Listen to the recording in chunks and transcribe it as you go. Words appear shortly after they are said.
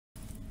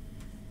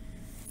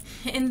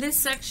in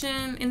this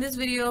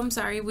video,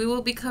 we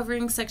will be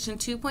covering section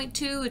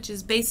 2.2, which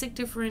is basic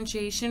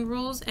differentiation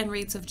rules and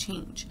rates of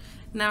change.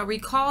 Now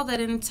recall that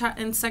in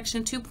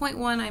section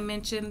 2.1 I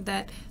mentioned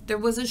that there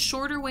was a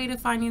shorter way to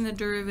finding the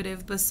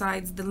derivative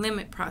besides the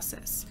limit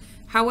process.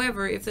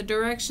 However, if the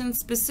directions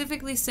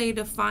specifically say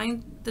to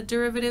find the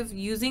derivative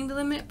using the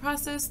limit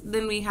process,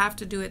 then we have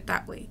to do it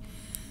that way.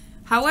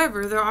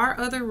 However, there are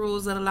other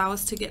rules that allow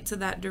us to get to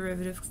that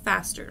derivative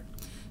faster.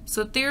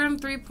 So theorem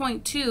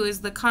 3.2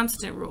 is the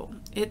constant rule.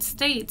 It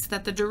states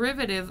that the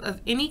derivative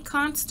of any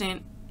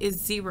constant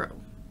is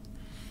 0.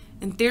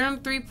 And theorem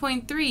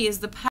 3.3 is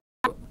the power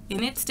rule,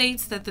 and it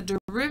states that the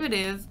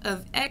derivative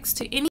of x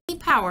to any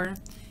power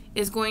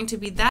is going to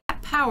be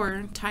that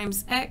power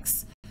times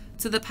x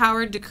to the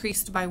power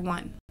decreased by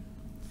 1.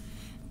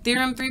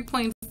 Theorem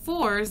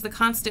 3.4 is the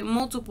constant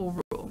multiple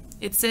rule.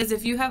 It says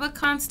if you have a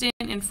constant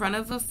in front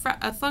of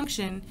a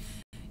function,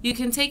 you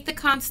can take the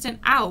constant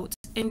out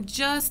and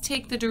just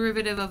take the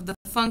derivative of the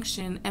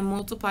function and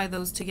multiply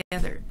those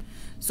together.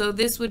 So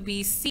this would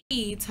be c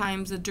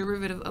times the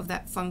derivative of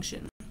that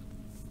function.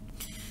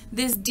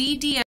 This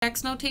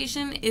ddx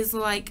notation is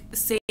like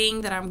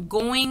saying that I'm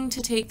going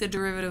to take the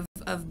derivative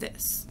of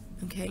this,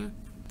 okay?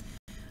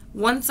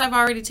 Once I've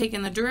already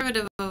taken the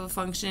derivative of a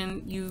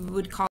function, you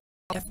would call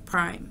it f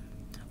prime,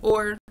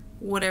 or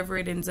whatever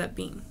it ends up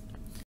being.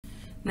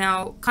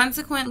 Now,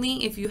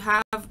 consequently, if you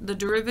have the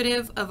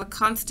derivative of a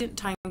constant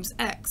times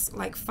x,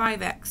 like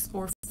 5x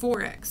or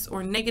 4x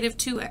or negative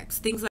 2x,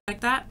 things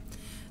like that,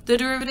 the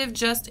derivative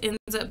just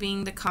ends up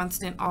being the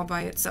constant all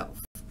by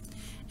itself.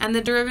 And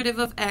the derivative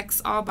of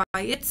x all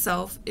by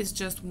itself is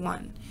just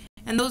 1.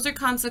 And those are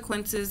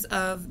consequences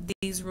of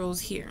these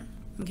rules here.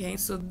 Okay,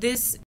 so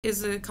this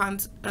is a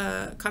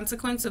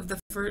consequence of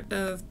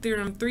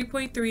theorem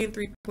 3.3 and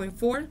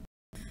 3.4.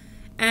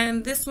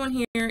 And this one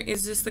here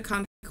is just the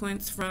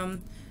consequence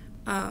from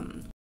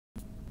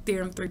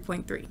theorem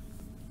 3.3.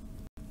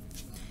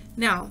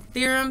 Now,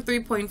 theorem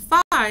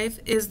 3.5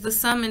 is the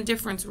sum and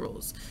difference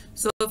rules.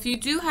 So if you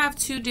do have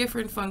two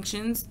different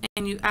functions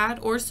and you add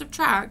or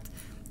subtract,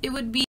 it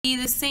would be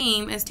the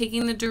same as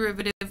taking the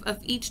derivative of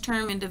each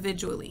term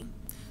individually,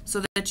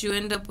 so that you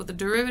end up with the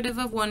derivative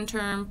of one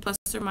term plus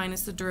or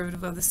minus the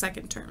derivative of the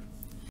second term.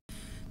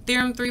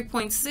 Theorem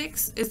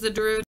 3.6 is the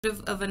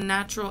derivative of a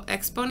natural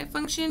exponent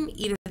function,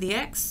 e to the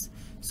x.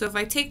 So if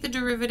I take the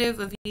derivative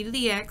of e to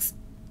the x,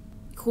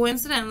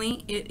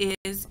 coincidentally, it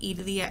is e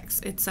to the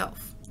x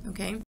itself,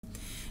 okay?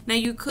 Now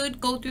you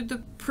could go through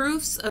the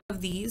proofs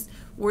of these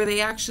where they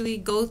actually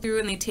go through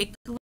and they take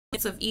the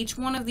limits of each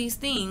one of these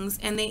things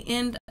and they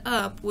end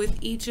up with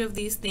each of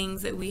these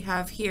things that we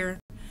have here,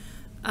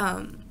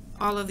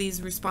 all of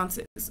these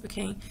responses,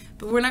 okay?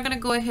 But we're not going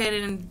to go ahead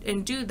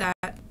and do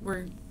that.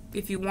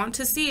 If you want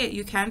to see it,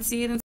 you can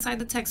see it inside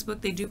the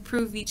textbook. They do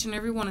prove each and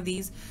every one of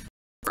these.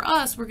 For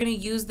us, we're going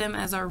to use them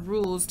as our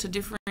rules to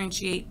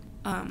differentiate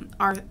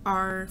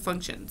our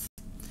functions.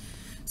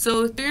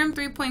 So theorem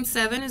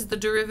 3.7 is the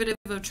derivative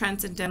of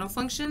transcendental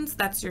functions.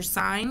 That's your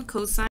sine,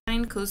 cosine,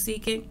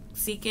 cosecant,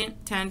 secant,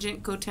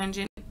 tangent,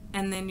 cotangent,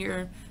 and then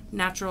your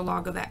natural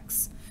log of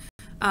x.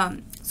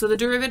 So the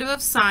derivative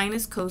of sine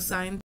is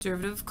cosine, the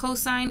derivative of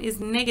cosine is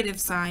negative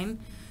sine,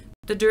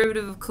 the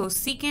derivative of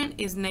cosecant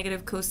is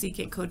negative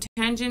cosecant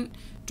cotangent,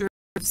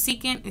 derivative of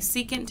secant is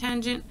secant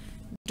tangent,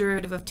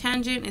 derivative of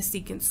tangent is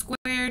secant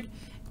squared,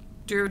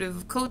 derivative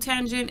of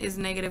cotangent is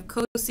negative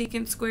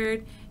cosecant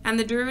squared, and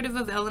the derivative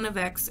of ln of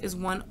x is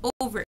 1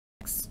 over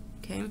x,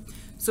 okay?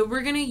 So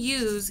we're going to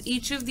use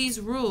each of these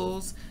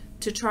rules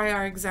to try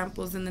our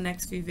examples in the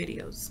next few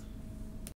videos.